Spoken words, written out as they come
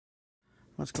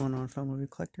What's going on, film movie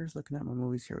collectors? Looking at my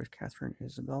movies here with Katharine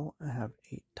Isabelle. I have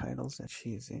 8 titles that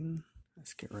she is in.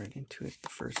 Let's get right into it. The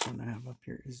first one I have up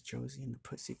here is Josie and the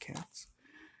Pussycats.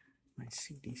 My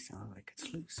CD sounds like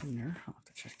it's loose in there. I'll have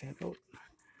to check that out.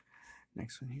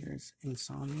 Next one here is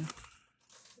Insomnia.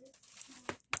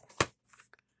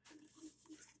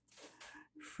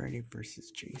 Freddy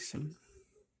vs. Jason.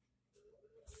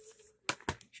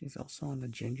 She's also on the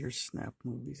Ginger Snap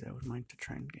movies. I would like to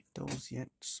try and get those yet.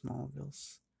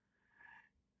 Smallville's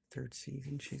 3rd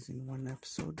season. She's in 1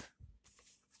 episode.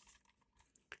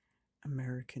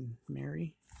 American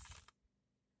Mary.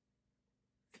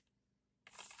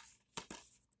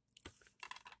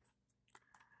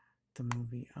 The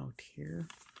movie Out Here.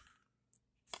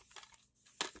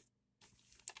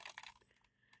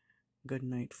 Good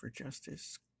Night for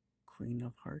Justice. Queen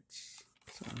of Hearts.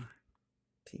 It's a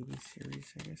TV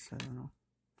series, I guess. I don't know.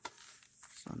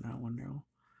 It's on that one now.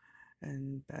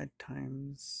 And Bad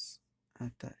Times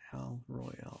at the El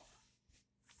Royale.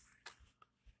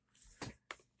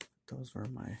 Those were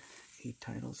my 8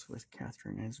 titles with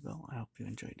Katharine Isabelle. I hope you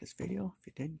enjoyed this video. If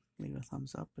you did, leave a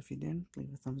thumbs up. If you didn't,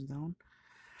 leave a thumbs down.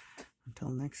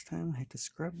 Until next time, hit the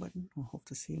subscribe button. We'll hope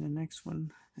to see you in the next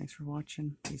one. Thanks for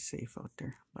watching. Be safe out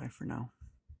there. Bye for now.